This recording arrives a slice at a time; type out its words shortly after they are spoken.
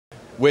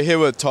We're here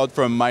with Todd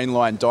from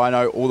Mainline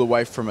Dyno, all the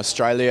way from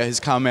Australia. He's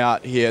come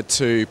out here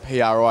to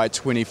PRI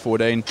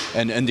 2014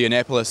 in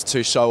Indianapolis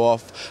to show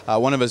off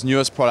one of his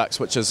newest products,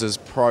 which is his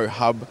Pro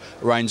Hub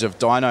range of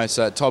dynos.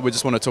 So Todd, we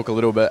just want to talk a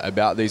little bit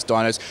about these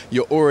dynos.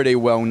 You're already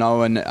well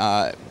known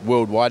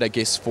worldwide, I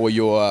guess, for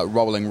your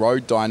rolling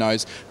road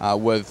dynos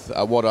with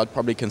what I'd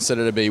probably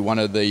consider to be one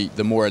of the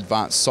more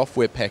advanced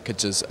software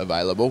packages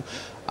available.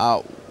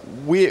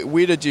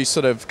 Where did you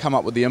sort of come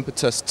up with the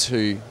impetus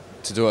to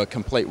do a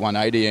complete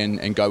 180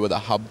 and go with a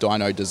hub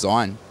dyno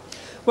design?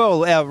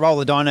 Well, our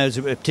roller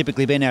dynos have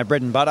typically been our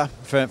bread and butter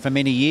for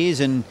many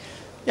years, and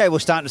yeah, we're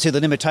starting to see the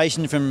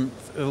limitation from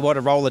what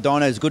a roller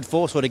dyno is good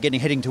for, sort of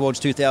heading towards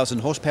 2,000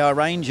 horsepower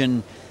range,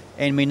 and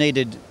we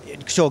needed,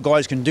 sure,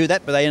 guys can do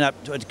that, but they end up,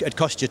 it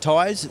costs you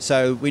tyres,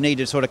 so we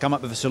needed to sort of come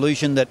up with a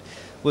solution that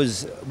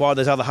was, while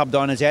there's other hub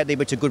dynos out there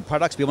which are good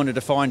products, we wanted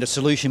to find a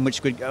solution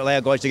which could allow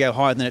guys to go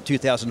higher than a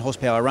 2,000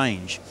 horsepower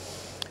range.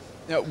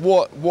 Now,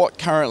 what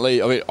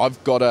currently, I mean,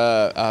 I've got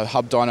a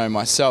hub dyno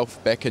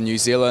myself back in New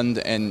Zealand,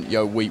 and you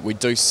know, we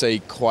do see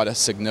quite a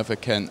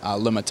significant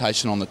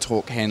limitation on the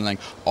torque handling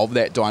of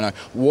that dyno.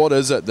 What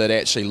is it that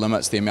actually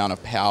limits the amount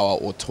of power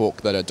or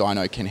torque that a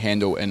dyno can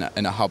handle in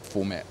a hub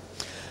format?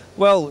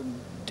 Well,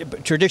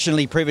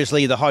 traditionally,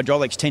 previously, the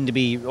hydraulics tend to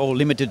be all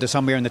limited to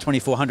somewhere in the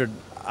 2400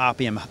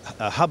 RPM,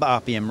 hub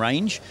RPM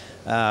range,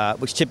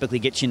 which typically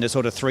gets you into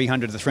sort of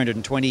 300 to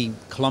 320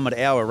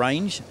 kilometre-hour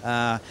range,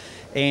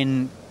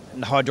 and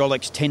the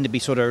hydraulics tend to be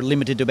sort of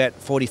limited to about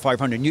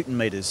 4,500 Newton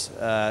meters.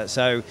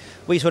 So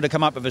we sort of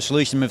come up with a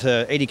solution with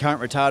the eddy current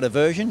retarder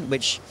version,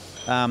 which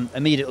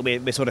immediately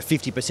we're sort of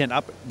 50%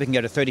 up. We can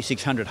go to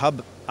 3,600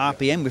 hub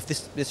RPM with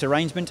this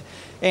arrangement,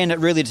 and it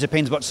really just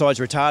depends what size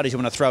retarders you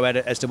want to throw at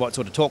it as to what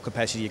sort of torque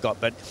capacity you've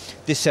got. But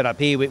this setup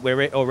here,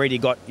 we're already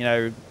got, you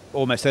know,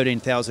 almost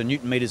 13,000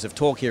 Newton meters of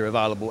torque here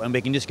available, and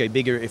we can just go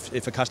bigger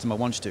if a customer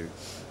wants to.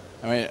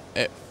 I mean,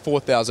 at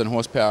 4,000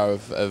 horsepower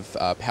of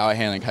power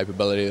handling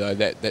capability, though,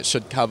 that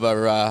should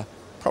cover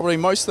probably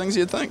most things,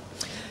 you'd think.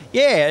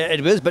 Yeah,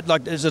 it is, but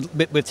like there's a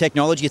bit with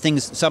technology,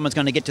 someone's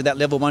going to get to that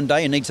level one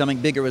day and need something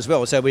bigger as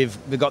well. So we've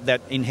got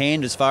that in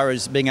hand as far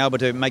as being able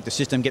to make the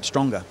system get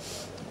stronger.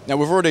 Now,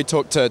 we've already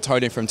talked to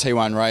Tony from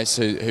T1 Race,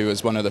 who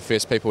was one of the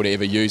first people to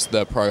ever use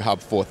the Pro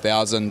Hub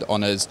 4000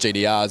 on his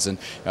GDRs,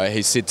 and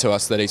he said to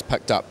us that he's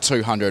picked up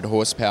 200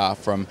 horsepower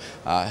from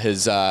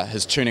his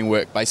tuning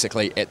work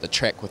basically at the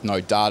track with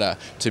no data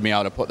to be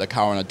able to put the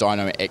car on a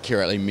dyno and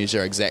accurately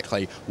measure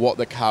exactly what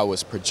the car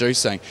was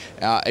producing.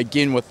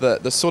 Again, with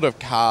the sort of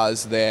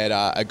cars that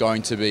are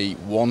going to be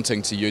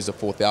wanting to use a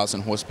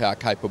 4,000 horsepower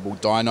capable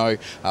dyno,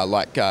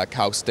 like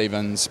Carl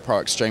Stevens' Pro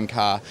Extreme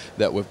car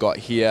that we've got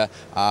here,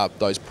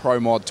 those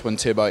Pro Mod twin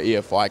turbo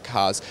EFI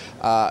cars,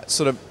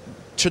 sort of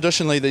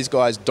traditionally these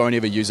guys don't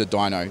ever use a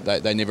dyno.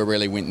 They never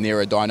really went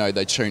near a dyno.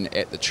 They tune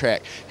at the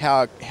track.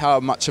 How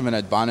much of an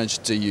advantage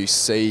do you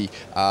see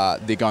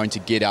they're going to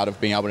get out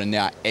of being able to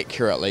now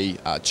accurately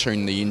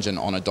tune the engine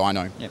on a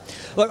dyno? Yeah.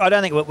 Look, I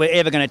don't think we're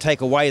ever going to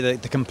take away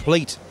the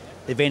complete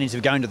advantage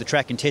of going to the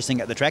track and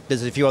testing at the track.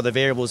 There's a few other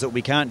variables that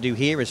we can't do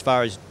here as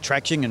far as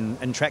traction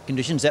and track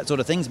conditions, that sort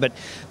of things. But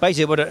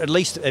basically, at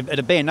least at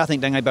a bare nothing,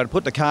 they're able to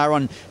put the car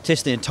on,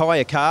 test the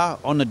entire car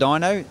on the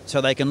dyno,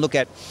 so they can look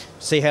at,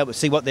 see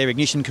what their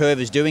ignition curve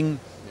is doing,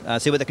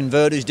 see what the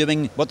converter's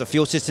doing, what the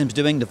fuel system's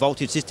doing, the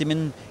voltage system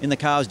in the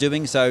car's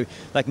doing, so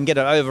they can get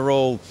an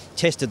overall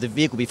test of the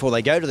vehicle before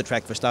they go to the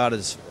track for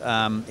starters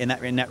in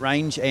that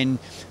range, and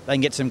they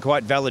can get some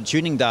quite valid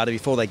tuning data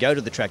before they go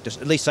to the track.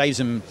 Just at least saves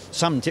them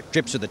some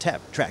trips to the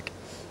track.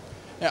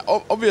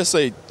 Now,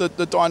 obviously, the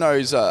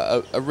dyno's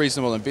a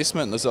reasonable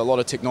investment. There's a lot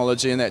of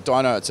technology in that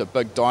dyno. It's a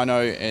big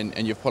dyno,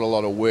 and you've put a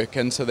lot of work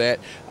into that.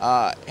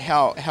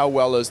 How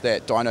well is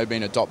that dyno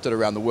being adopted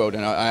around the world?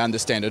 And I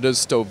understand it is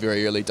still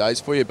very early days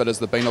for you, but has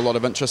there been a lot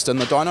of interest in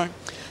the dyno?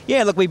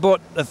 Yeah, look, we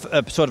bought a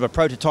sort of a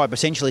prototype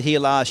essentially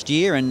here last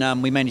year,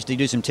 and we managed to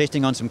do some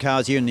testing on some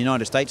cars here in the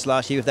United States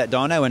last year with that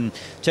dyno, and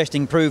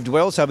testing proved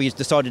well, so we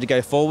decided to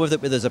go forward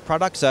with it as a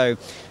product. So,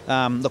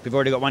 look, we've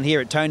already got one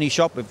here at Tony's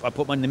shop. I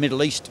put one in the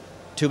Middle East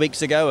 2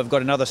 weeks ago. I've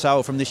got another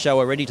sale from this show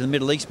already to the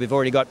Middle East. We've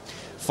already got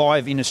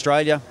 5 in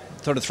Australia,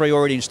 sort of 3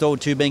 already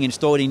installed, 2 being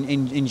installed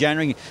in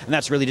January, and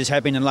that's really just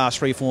happened in the last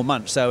 3-4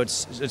 months. So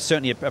it's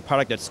certainly a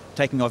product that's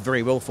taking off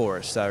very well for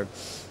us. So.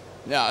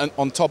 Now,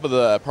 on top of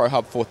the Pro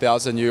Hub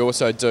 4000, you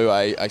also do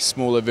a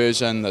smaller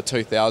version, the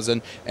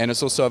 2000, and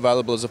it's also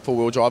available as a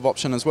four-wheel drive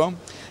option as well?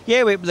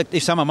 Yeah,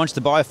 if someone wants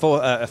to buy a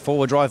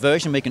four-wheel drive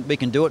version, we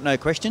can do it, no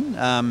question.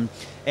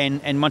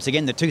 And once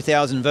again, the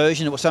 2000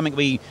 version, it was something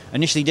we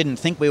initially didn't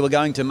think we were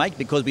going to make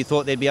because we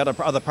thought there'd be other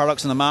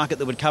products in the market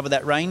that would cover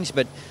that range,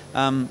 but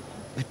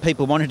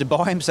people wanted to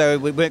buy them, so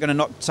we weren't going to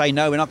not say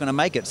no, we're not going to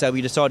make it. So we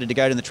decided to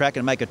go to the track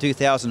and make a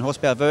 2,000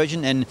 horsepower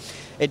version, and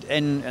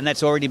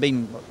that's already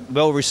been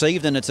well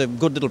received, and it's a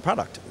good little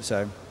product.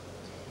 So.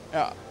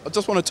 I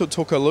just wanted to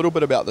talk a little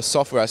bit about the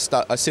software. I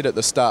said at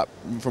the start,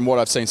 from what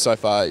I've seen so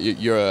far,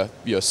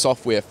 your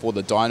software for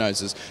the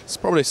dynos is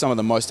probably some of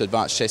the most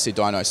advanced chassis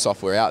dyno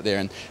software out there,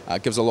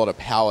 and gives a lot of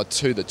power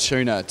to the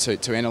tuner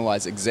to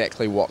analyse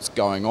exactly what's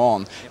going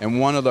on.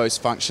 And one of those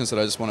functions that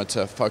I just wanted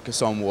to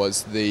focus on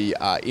was the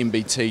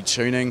MBT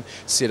tuning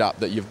setup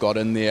that you've got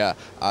in there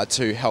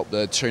to help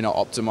the tuner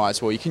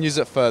optimise. Well, you can use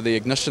it for the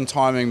ignition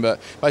timing,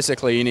 but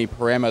basically any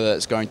parameter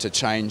that's going to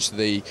change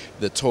the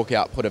torque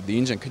output of the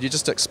engine. Could you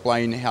just explain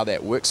how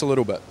that works a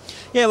little bit?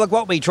 Yeah, look,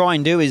 what we try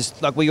and do is,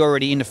 like, we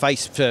already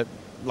interface for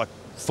like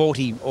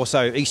 40 or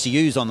so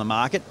ECUs on the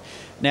market.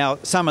 Now,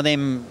 some of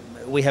them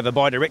we have a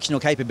bi-directional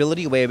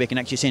capability where we can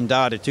actually send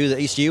data to the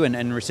ECU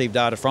and receive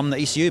data from the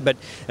ECU, but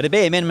at a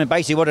bare minimum,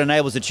 basically what it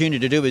enables the tuner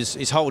to do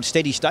is hold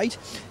steady state,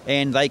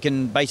 and they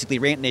can basically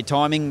ramp their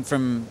timing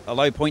from a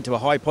low point to a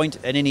high point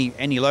at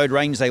any load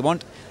range they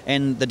want,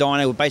 and the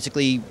dyno will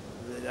basically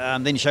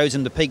then shows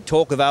them the peak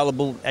torque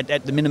available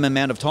at the minimum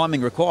amount of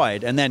timing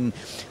required. And then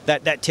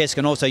that test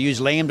can also use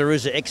lambda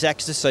as the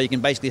x-axis, so you can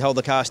basically hold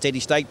the car steady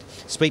state,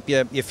 sweep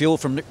your fuel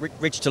from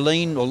rich to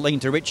lean or lean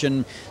to rich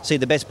and see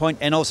the best point.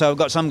 And also I've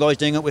got some guys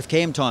doing it with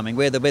cam timing,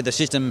 where the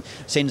system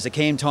sends the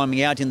cam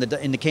timing out in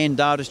the cam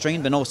data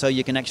stream, and also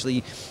you can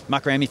actually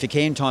muck around with your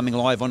cam timing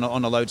live on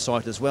a load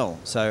site as well.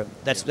 So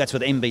that's with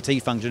the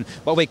MBT function,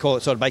 what we call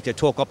it, sort of basically a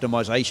torque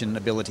optimization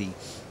ability.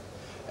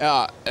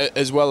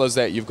 As well as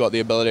that, you've got the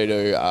ability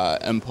to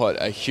input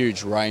a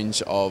huge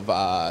range of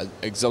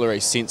auxiliary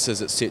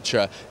sensors,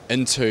 etc.,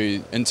 into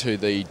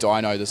the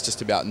dyno. There's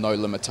just about no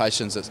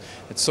limitations.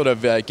 It's sort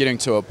of getting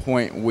to a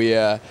point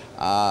where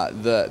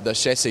the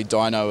chassis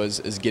dyno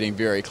is getting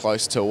very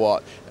close to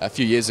what a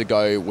few years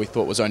ago we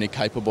thought was only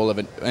capable of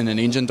in an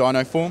engine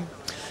dyno form.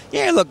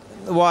 Yeah, look,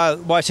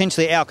 while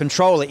essentially our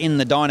controller in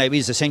the dyno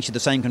is essentially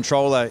the same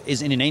controller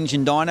as in an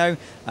engine dyno.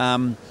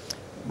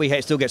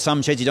 We still get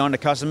some chassis dyno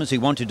customers who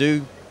want to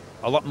do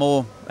a lot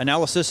more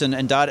analysis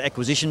and data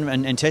acquisition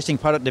and testing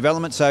product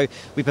development, so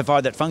we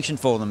provide that function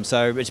for them.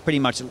 So it's pretty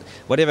much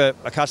whatever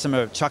a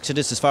customer chucks at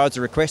us as far as the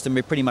request, and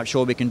we're pretty much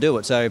sure we can do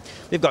it. So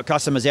we've got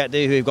customers out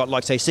there who've got,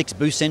 like, say, 6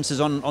 boost sensors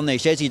on their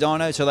chassis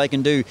dyno, so they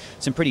can do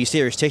some pretty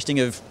serious testing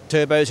of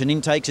turbos and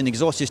intakes and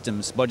exhaust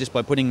systems by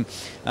putting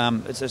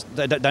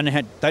they don't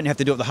have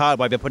to do it the hard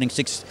way by putting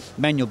 6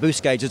 manual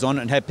boost gauges on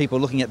it and have people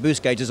looking at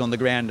boost gauges on the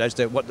ground as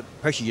to what the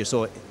pressure you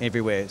saw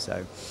everywhere.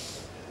 So.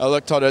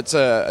 Look, Todd, it's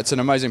an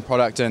amazing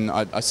product, and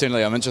I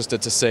certainly am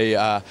interested to see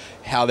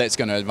how that's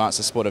going to advance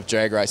the sport of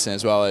drag racing,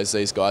 as well as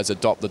these guys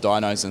adopt the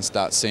dynos and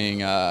start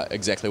seeing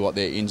exactly what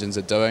their engines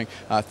are doing.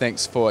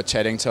 Thanks for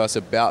chatting to us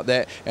about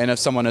that. And if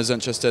someone is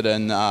interested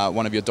in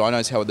one of your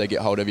dynos, how would they get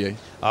hold of you?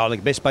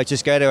 The best place,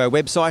 just go to our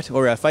website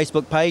or our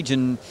Facebook page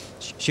and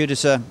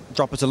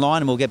drop us a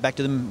line, and we'll get back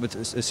to them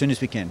as soon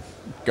as we can.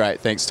 Great,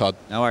 thanks, Todd.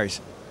 No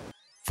worries.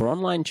 For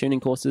online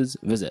tuning courses,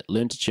 visit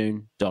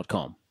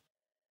learntotune.com.